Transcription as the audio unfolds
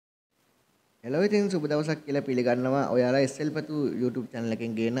Hello ඉතින් සුබ දවසක් කියලා පිළිගන්නවා ඔයාලා SL YouTube channel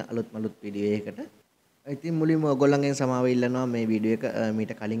එකෙන් ගේන අලුත් වීඩියෝ එකකට. ඉතින් මුලින්ම ඔයගොල්ලන්ගෙන් සමාව ඉල්ලනවා මේ වීඩියෝ එක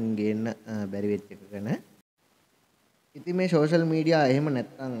මීට කලින් ගේන්න බැරි වෙච්ච එක ගැන. ඉතින් මේ social media එහෙම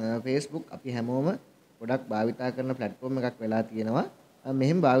නැත්නම් Facebook අපි හැමෝම ගොඩක් භාවිතා කරන platform එකක් වෙලා තියෙනවා.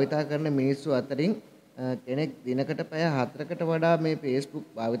 මෙහෙම භාවිතා කරන මිනිස්සු අතරින් කෙනෙක් දිනකට පැය 4කට වඩා මේ Facebook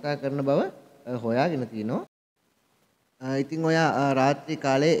භාවිතා කරන බව හොයාගෙන තිනවා. ඉතින් ඔයා රාත්‍රී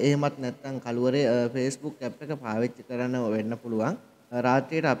කාලේ එහෙමත් නැත්නම් කළුවරේ Facebook app එක පාවිච්චි කරන්න වෙන්න පුළුවන්.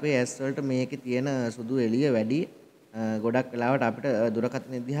 රාත්‍රියට අපේ ඇස් වලට මේකේ තියෙන සුදු එළිය වැඩි. ගොඩක් වෙලාවට අපිට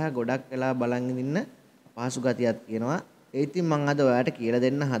දුරකථන දිහා ගොඩක් වෙලා බලන් ඉන්න පහසු ගතියක් තියෙනවා. ඒ ඉතින් මම අද ඔයාලට කියලා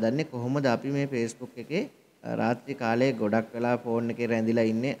දෙන්න හදන්නේ කොහොමද අපි මේ Facebook එකේ රාත්‍රී කාලේ ගොඩක් වෙලා ෆෝන් එකේ රැඳිලා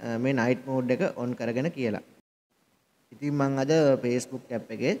ඉන්නේ මේ night mode එක on කරගෙන කියලා. ඉතින් මම අද Facebook app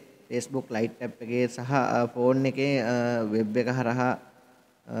එකේ Facebook Lite app එකේ සහ ෆෝන් එකේ වෙබ් එක හරහා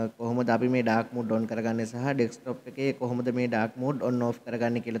කොහොමද අපි මේ dark mode on කරගන්නේ සහ desktop එකේ කොහොමද මේ dark mode on off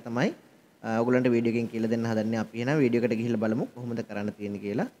කරගන්නේ කියලා තමයි ඔයගොල්ලන්ට වීඩියෝ එකකින් කියලා දෙන්න හදන්නේ. අපි එහෙනම් වීඩියෝ එකට ගිහිල්ලා බලමු කොහොමද කරන්න තියෙන්නේ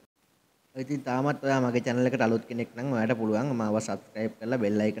කියලා. ඉතින් තාමත් ඔයා මගේ channel එකට අලුත් කෙනෙක් නම් ඔයාලට පුළුවන් මාව subscribe කරලා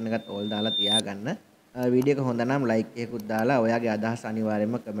bell icon එකත් all දාලා තියාගන්න. වීඩියෝ එක හොඳ නම් like එකකුත් දාලා ඔයාගේ අදහස්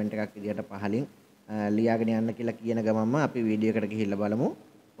අනිවාර්යයෙන්ම comment එකක් විදියට පහලින් ලියාගෙන යන්න කියලා කියන ගමන්ම අපි වීඩියෝ එකට ගිහිල්ලා බලමු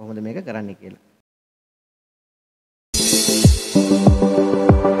කොහොමද මේක කරන්නේ කියලා.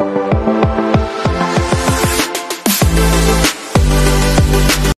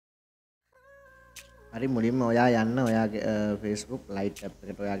 හරි මුලින්ම ඔයා යන්න ඔයාගේ Facebook Lite app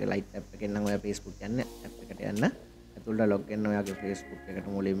එකට. ඔයාගේ Lite app එකෙන් නම් ඔයා Facebook යන්නේ app එකට යන්න. ඇතුළට log වෙන්න ඔයාගේ Facebook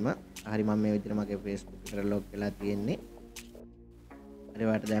එකට මුලින්ම. හරි මම මේ විදිහට මගේ Facebook එකට log වෙලා තියෙන්නේ. හරි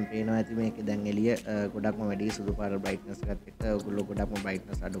ඔයාලට දැන් පේනවා ඇති මේකේ දැන් එළිය ගොඩක්ම වැඩි සුදු පාට brightness එකත් එක්ක ඔයගොල්ලෝ ගොඩක්ම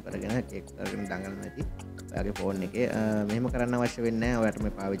brightness අඩු කරගෙන චෙක් කරගෙන දඟලන ඇති ඔයාගේ ෆෝන් එකේ. මෙහෙම කරන්න අවශ්‍ය වෙන්නේ නැහැ. ඔයාලට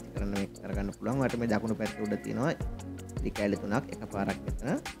මේ පාවිච්චි කරන්න මේක කරගන්න පුළුවන්. ඔයාලට මේ දකුණු පැත්තේ උඩ තියෙනවා ඉරි කැලි තුනක් එකපාරක් මෙතන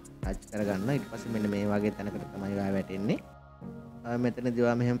ටච් කරගන්න. ඊට පස්සේ මෙන්න මේ වගේ තැනකට තමයි ඔයා වැටෙන්නේ. මෙතනදී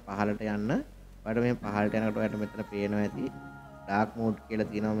ඔයා මෙහෙම පහළට යන්න. ඔයාලට මෙහෙම පහළට යනකොට ඔයාලට මෙතන පේනවා ඇති dark mode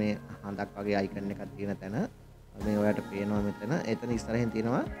කියලා තියෙනවා මේ හඳක් වගේ icon එකක් තියෙන තැන. මේ ඔයාලට පේනවා මෙතන. එතන ඉස්සරහින්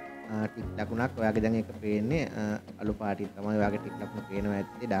තියෙනවා ටික් ලකුණක්. ඔයාගේ දැන් ඒක පේන්නේ අලු පාටින් තමයි ඔයාගේ ටික් ලකුණ පේනවා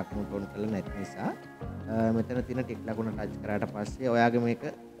ඇත්තේ dark mode on කරලා නැති නිසා. මෙතන තියෙන ටික් ලකුණ ටච් කරාට පස්සේ ඔයාගේ මේක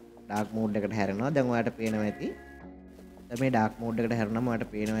dark mode එකට හැරෙනවා. දැන් ඔයාලට පේනවා ඇති මේ dark mode එකට හැරුණාම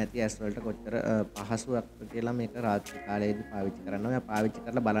ඔයාලට පේනවා ඇති ඇස් වලට කොච්චර පහසුවක් කියලා මේක රාත්‍රී කාලයේදී පාවිච්චි කරන්න. ඔයා පාවිච්චි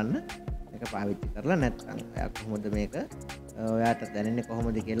කරලා බලන්න. මේක පාවිච්චි කරලා නැත්නම් ඔයා කොහොමද මේක ඔයාට දැනෙන්නේ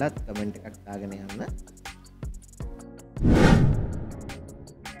කොහොමද කියලා කමෙන්ට් එකක් දාගෙන යන්න.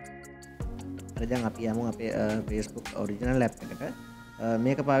 හරි දැන් අපි යමු අපේ Facebook ඔරිජිනල් app එකට.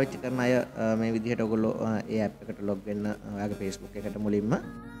 මේක පාවිච්චි කරන අය මේ විදිහට ඔයගොල්ලෝ ඒ app එකට log වෙන්න ඔයාගේ Facebook එකට මුලින්ම.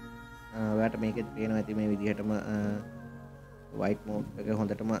 ඔයාලට මේකෙත් පේනවා ඇති මේ විදිහටම white mode එක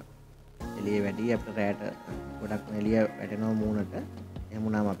හොඳටම එළිය වැඩි. අපිට රැට ගොඩක් එළිය වැටෙනවා මූණට. එහෙම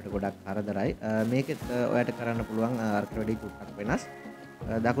වුණාම අපිට ගොඩක් කරදරයි. මේකෙත් ඔයාලට කරන්න පුළුවන් අරකට වැඩි චුට්ටක් වෙනස්.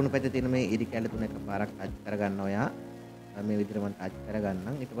 දකුණු පැත්තේ තියෙන මේ ඉරි කැල තුන එකපාරක් ටච් කරගන්න ඔයා. මේ විදිහට මම ටච්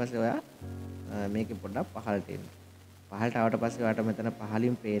කරගන්නම්. ඊට පස්සේ ඔයා මේකේ පොඩ්ඩක් පහළට එන්න. පහළට ආවට පස්සේ ඔයාලට මෙතන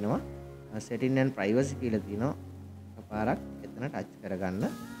පහළින් පේනවා setting and privacy කියලා තියෙනවා. එකපාරක් එතන ටච් කරගන්න.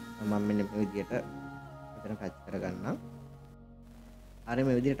 මම මෙන්න මේ විදිහට මෙතන ටච් කරගන්නම්. හරි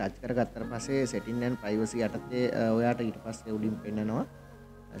මේ විදිහට ටච් කරගත්තාට පස්සේ setting and privacy යටතේ ඔයාට ඊට පස්සේ උඩින් පෙන්නනවා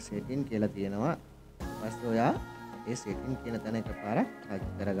setting කියලා තියෙනවා. ඊට පස්සේ ඔයා ඒ setting කියන තැන එකපාරක් ටච්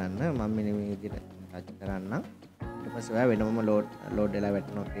කරගන්න. මම මෙන්න මේ විදිහට ටච් කරන්නම්. ඊට පස්සේ ඔයා වෙනමම load වෙලා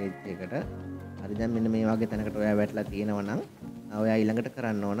වැටෙනවා page එකට. හරි දැන් මෙන්න මේ වගේ තැනකට ඔයා වැටලා තියෙනවා නම් ඔයා ඊළඟට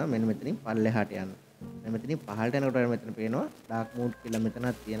කරන්න ඕන මෙන්න මෙතනින් පල්ලෙහාට යන්න. දැන් මෙතනින් පහළට යනකොට ඔයාලා මෙතන පේනවා dark mode කියලා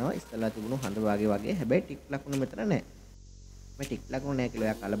මෙතනක් තියෙනවා. ඉස්සෙල්ලා තිබුණු හඳ වගේ හැබැයි ටික් ලකුණු මෙතන නැහැ. මේ ටික් ලකුණු නැහැ කියලා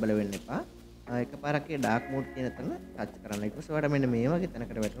ඔයා කලබල වෙන්න එපා. එකපාරක් ඒ dark mode කියන තැන ටච් කරන්න. ඊට පස්සේ ඔයාලට මෙන්න මේ වගේ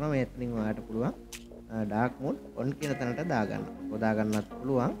තැනකට වැටෙනවා. මෙතනින් ඔයාලට පුළුවන් dark mode on කියන තැනට දාගන්න. යොදා ගන්නත්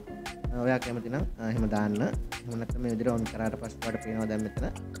පුළුවන්. ඔයා කැමති නම් එහෙම දාන්න. එහෙම නැත්නම් මේ විදිහට on කරාට පස්සේ ඔයාලට පේනවා දැන් මෙතන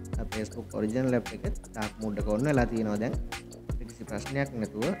Facebook original app එකේ dark mode එක on වෙලා තියෙනවා දැන්. කිසි ප්‍රශ්නයක්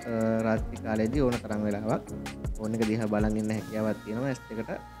නැතුව රාත්‍රී කාලේදී ඕන තරම් වෙලාවක් ෆෝන් එක දිහා බලන් ඉන්න හැකියාවක් තියෙනවා S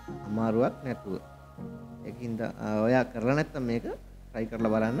එකට අමාරුවක් නැතුව. ඒකින්ද ඔයා කරලා නැත්නම් මේක try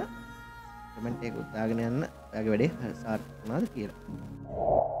කරලා බලන්න. කමෙන්ට් එකක් දාගෙන යන්න ඔයාගේ වැඩේ සාර්ථක වුණාද කියලා.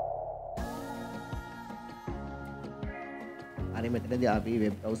 හරි මෙතනදී අපි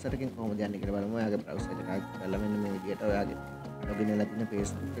වෙබ් browser එකෙන් කොහොමද යන්නේ කියලා බලමු. ඔයාගේ browser එක ටයිප් කරලා මෙන්න මේ විදිහට ඔයාගේ login වෙලා තියෙන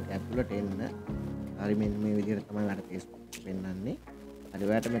Facebook එක ඇතුළට එන්න. හරි මෙන්න මේ විදිහට තමයි මට Facebook එක පෙන්වන්නේ. හරි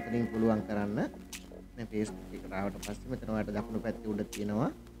ඔයාලට මෙතනින් පුළුවන් කරන්න මේ Facebook එකට ආවට පස්සේ මෙතන ඔයාලට දකුණු පැත්තේ උඩ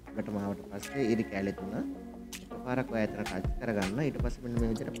තියෙනවා එකටම ආවට පස්සේ ඉරි කැලේ තුන එකපාරක් ඔයා එතන ටච් කරගන්න. ඊට පස්සේ මෙන්න මේ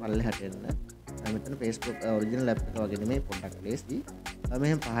විදිහට පල්ලෙහාට එන්න. මෙතන Facebook ඔරිජිනල් ඇප් එක වගේ නෙමෙයි පොඩ්ඩක් ලේසි.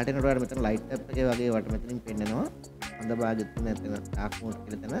 මෙහෙම පහට යනකොට ඔයාලට මෙතන ලයිට් ඇප් එකේ වගේ වට මෙතනින් පෙන්නනවා. හොඳ භාගෙත් මෙතන ඩාර්ක් මෝඩ්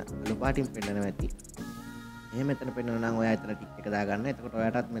කියලා තැන ලොකු පාටින් පෙන්නනවා ඇති. එහෙම මෙතන පෙන්නනවා නම් ඔයා එතන ටික් එක දාගන්න. එතකොට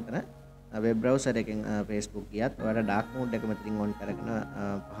ඔයාටත් මෙතන වෙබ් බ්‍රවුසර් එකෙන් Facebook ගියත් ඔයාලා ඩාර්ක් මෝඩ් එක මෙතනින් ඔන් කරගෙන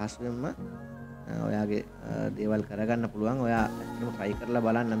පහසුවෙන්ම ඔයාගේ දේවල් කරගන්න පුළුවන්. ඔයා ඇත්තටම try කරලා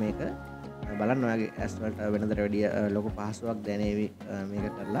බලන්න මේක. බලන්න ඔයාගේ ඇස් වලට වෙනදට වැඩිය ලොකු පහසුවක් දැනේවි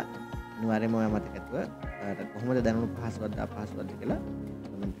මේක කරලා. අනිවාර්යයෙන්ම ඔයා මතක ඇතුව කොහොමද දැනුණු පහසුවක්ද අපහසුවක්ද කියලා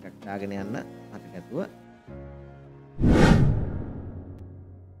කමෙන්ට් එකක් දාගෙන යන්න මතක ඇතුව.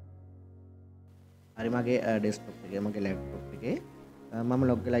 හරි මගේ ඩෙස්ක්ටොප් එකේ මගේ ලැප්ටොප් එකේ මම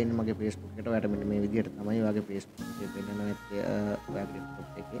ලොග් වෙලා ඉන්න මගේ Facebook එකට. ඔයාලට මෙන්න මේ විදිහට තමයි ඔයාගේ Facebook එකේ පෙන්නනවා නැත්තේ ඔයාගේ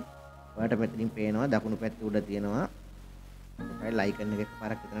ඩෙස්ක්ටොප් එකේ. ඔයාලට මෙතනින් පේනවා දකුණු පැත්තේ උඩ තියෙනවා ප්‍රොෆයිල් අයිකන් එක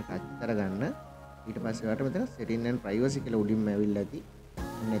එකපාරක් එතන ටච් කරගන්න. ඊට පස්සේ ඔයාලට මෙතන setting and privacy කියලා උඩින්ම ඇවිල්ලා ඇති.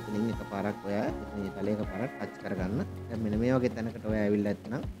 මෙන්න එතනින් එකපාරක් ඔයා මේ තලයේ එකපාරක් ටච් කරගන්න. දැන් මෙන්න මේ වගේ තැනකට ඔයා ඇවිල්ලා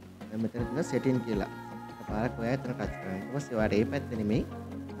ඇත්නම් දැන් මෙතන තියෙන setting කියලා එකපාරක් ඔයා එතන ටච් කරගන්න. ඊට පස්සේ ඔයාලට මේ පැත්තේ නෙමෙයි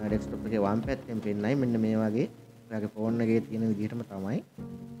ඩෙස්ක්ටොප් එකේ වම් පැත්තෙන් පෙන්නයි මෙන්න මේ වගේ ඔයාගේ ෆෝන් එකේ තියෙන විදිහටම තමයි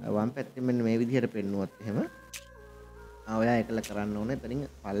වම් පැත්තෙන් මෙන්න මේ විදිහට පෙන්නුවොත් එහෙම ඔයා ඒකල කරන්න ඕනේ එතනින්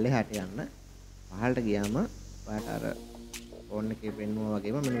පල්ලෙහාට යන්න. පහළට ගියාම ඔයාට අර ෆෝන් එකේ පෙන්නුවා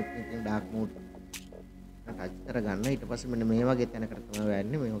වගේම මෙන්න මෙතන ඩාර්ක් මෝඩ් ටච් කරගන්න. ඊට පස්සේ මෙන්න මේ වගේ තැනකට තමයි ඔයා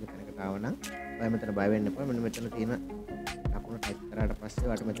යන්නේ. මේ වගේ තැනකට ආවනම් ඔයා මෙතන බය වෙන්න එපා. මෙන්න මෙතන තියෙන ලකුණ ටච් කරාට පස්සේ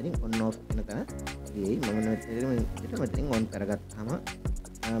ඔයාට මෙතනින් ඔන් ඔෆ් වෙන තැන ගියේ. මම මෙතනින් ඔන් කරගත්තාම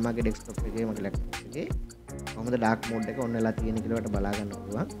මගේ ඩෙස්ක්ටොප් එකේ මගේ ලැප්ටොප් එකේ කොහොමද ඩාර්ක් මෝඩ් එක ඔන් වෙලා තියෙන්නේ කියලා ඔයාලට බලා ගන්න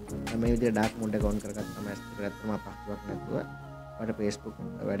පුළුවන්. මේ විදිහට ඩාර්ක් මෝඩ් එක ඔන් කරගත්තාම ඇස් දෙක ගත්තම අපහසුයක් නැතුව ඔයාලට Facebook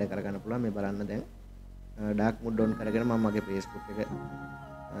වැඩ කරගන්න පුළුවන්. මේ බලන්න දැන් ඩාර්ක් මෝඩ් ඔන් කරගෙන මම මගේ Facebook එක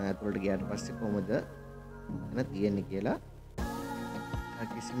ඇතුළට ගියාට පස්සේ කොහොමද එන තියෙන්නේ කියලා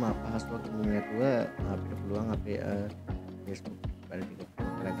කිසිම අපහසුයක් නැතුව අපිට පුළුවන් අපේ Facebook වැඩ ටික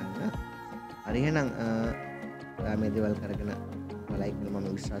කරගන්න. හරි එහෙනම් මේ දේවල් කරගෙන ලයික් කරලා මම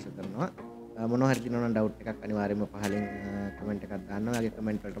විශ්වාස කරනවා. මොනවා හරි දිනනවා නම් ඩවුට් එකක් අනිවාර්යයෙන්ම පහලින් කමෙන්ට් එකක් දාන්න. ඔයාගේ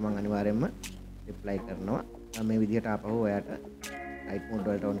කමෙන්ට් වලට මම අනිවාර්යයෙන්ම රිප්ලයි කරනවා. මේ විදිහට ආපහු ඔයාට ලයික් මෝඩ්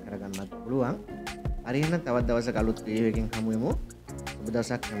වලට ඔන් කරගන්නත් පුළුවන්. හරි එහෙනම් තවත් දවසක අලුත් වීඩියෝ එකකින් හමු වෙමු. සුබ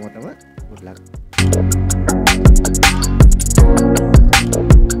දවසක් හැමෝටම. good luck.